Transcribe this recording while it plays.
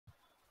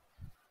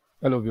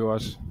Hello,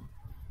 viewers.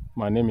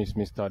 My name is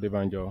Mr.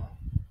 Adebanjo,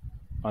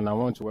 and I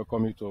want to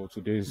welcome you to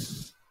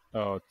today's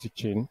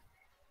teaching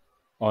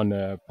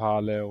on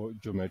parallel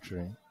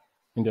geometry.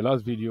 In the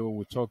last video,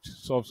 we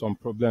solved some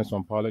problems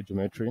on parallel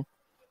geometry,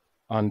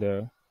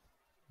 and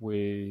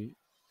we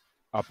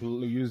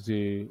used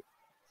the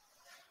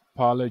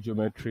parallel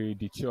geometry,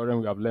 the theorem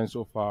we have learned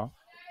so far,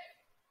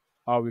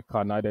 how we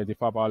can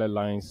identify parallel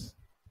lines,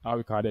 how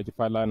we can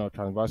identify line or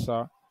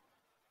transversal,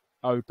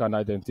 how we can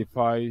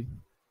identify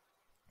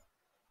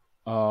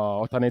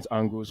alternate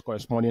angles,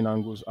 corresponding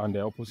angles, and the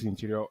opposite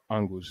interior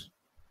angles.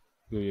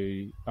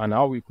 And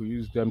how we could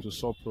use them to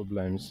solve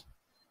problems.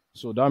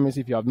 So that means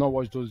if you have not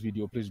watched those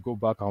videos, please go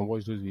back and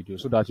watch those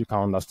videos so that you can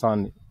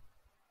understand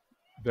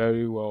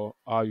very well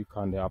how you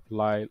can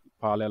apply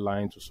parallel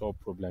line to solve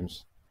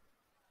problems.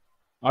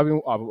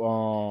 Having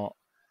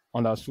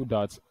understood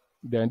that,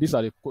 then these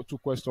are the two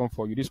questions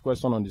for you. This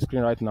question on the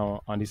screen right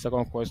now, and the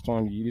second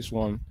question, this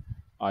one,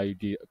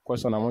 the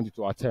question I want you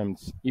to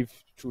attempt.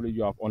 If truly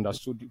you have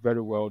understood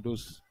very well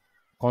those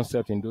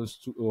concepts in those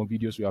two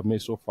videos we have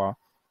made so far,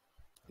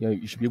 yeah,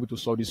 you should be able to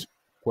solve this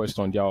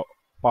question. They are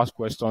past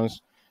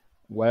questions,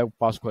 well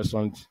past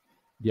questions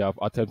they have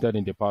attempted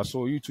in the past.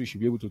 So you too should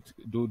be able to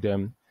do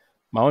them.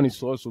 My own is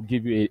to also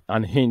give you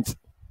an hint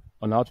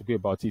on how to go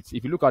about it.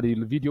 If you look at the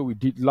video we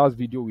did, last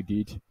video we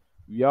did,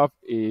 we have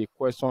a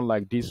question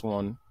like this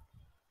one,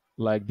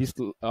 like this,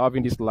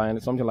 having this line,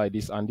 something like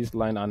this, and this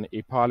line, and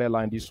a parallel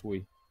line this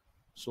way.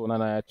 So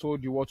now I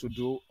told you what to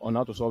do on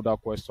how to solve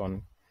that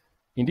question.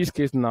 In this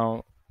case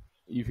now,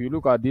 if you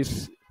look at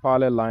this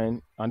parallel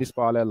line and this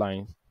parallel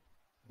line,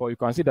 but you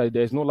can see that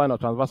there is no line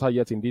of transversal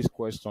yet in this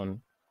question.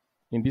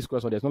 In this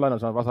question, there's no line of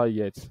transversal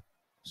yet.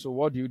 So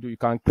what do? You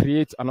can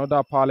create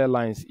another parallel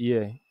lines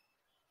here,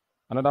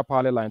 another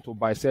parallel line to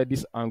bisect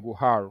this angle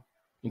R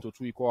into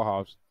two equal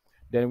halves.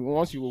 Then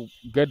once you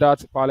get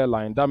that parallel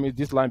line, that means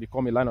this line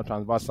become a line of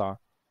transversal.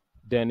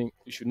 Then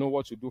you should know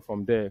what to do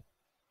from there.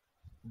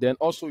 Then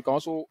also you can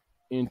also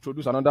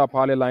introduce another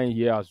parallel line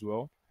here as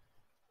well.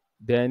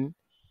 Then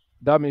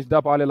that means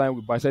that parallel line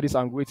will bisect this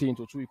angle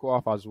into two equal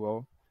halves as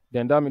well.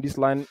 Then that means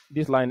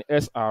this line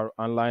SR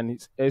and line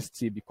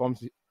ST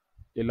becomes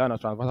a line of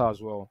transversal as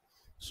well.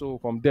 So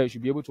from there, you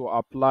should be able to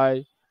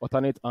apply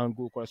alternate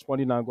angle,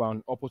 corresponding angle,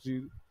 and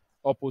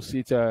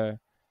opposite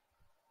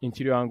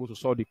interior angle to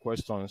solve the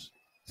questions.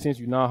 Since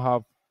you now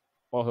have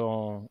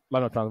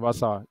line of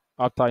transversal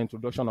after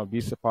introduction of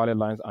these parallel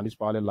lines and this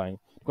parallel line,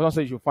 the question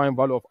says you find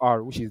value of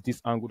R, which is this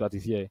angle that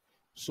is here.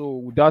 So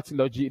with that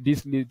logic,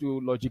 this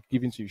little logic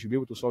given to you, you should be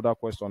able to solve that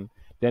question.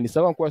 Then the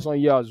second question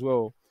here as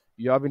well,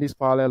 you're having this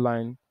parallel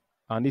line,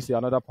 and this is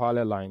another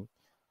parallel line.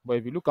 But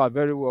if you look at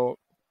very well,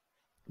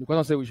 the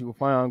question says we should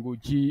find angle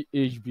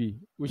GHB,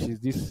 which is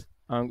this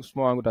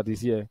small angle that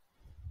is here.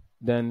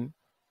 Then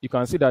you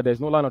can see that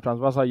there's no line of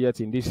transversal yet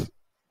in this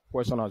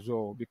question as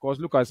well, because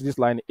look at this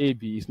line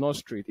AB, it's not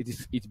straight.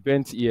 It's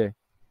bent here,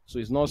 so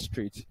it's not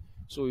straight.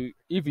 So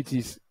if it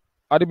is,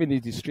 admitting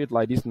it is straight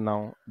like this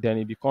now, then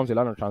it becomes a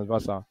line of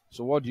transversal.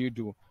 So what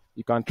do?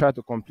 You can try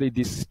to complete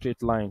this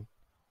straight line.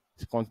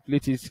 To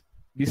complete it,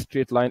 this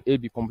straight line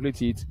AB, complete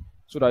it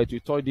so that it will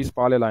touch this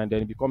parallel line,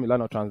 then it become a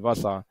line of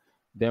transversal.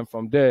 Then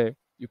from there,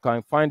 you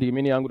can find the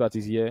remaining angle that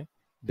is here.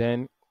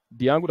 Then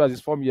the angle that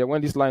is formed here,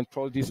 when this line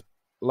touches this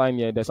line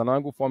here, there's an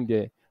angle formed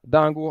there.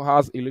 That angle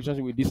has a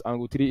relationship with this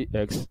angle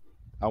 3x.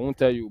 I won't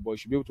tell you, but you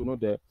should be able to know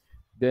that.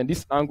 Then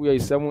this angle here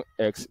is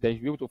 7x. Then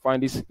you'll be able to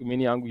find this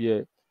remaining angle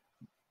here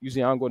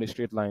using angle in a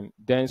straight line.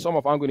 Then sum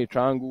of angle in a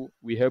triangle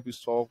will help you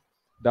solve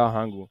that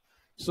angle.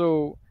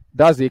 So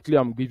that's the clue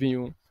I'm giving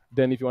you.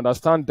 Then if you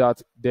understand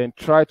that, then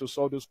try to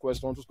solve those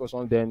questions,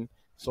 then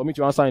submit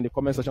your answer in the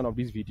comment section of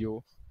this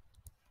video.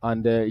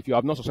 And if you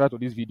have not subscribed to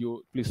this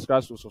video, please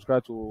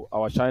subscribe to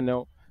our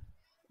channel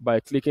by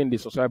clicking the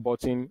subscribe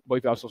button. But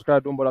if you have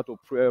subscribed, don't bother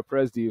to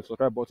press the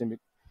subscribe button.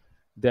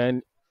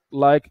 Then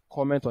like,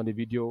 comment on the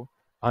video,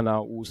 and I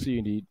will see you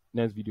in the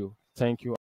next video. Thank you.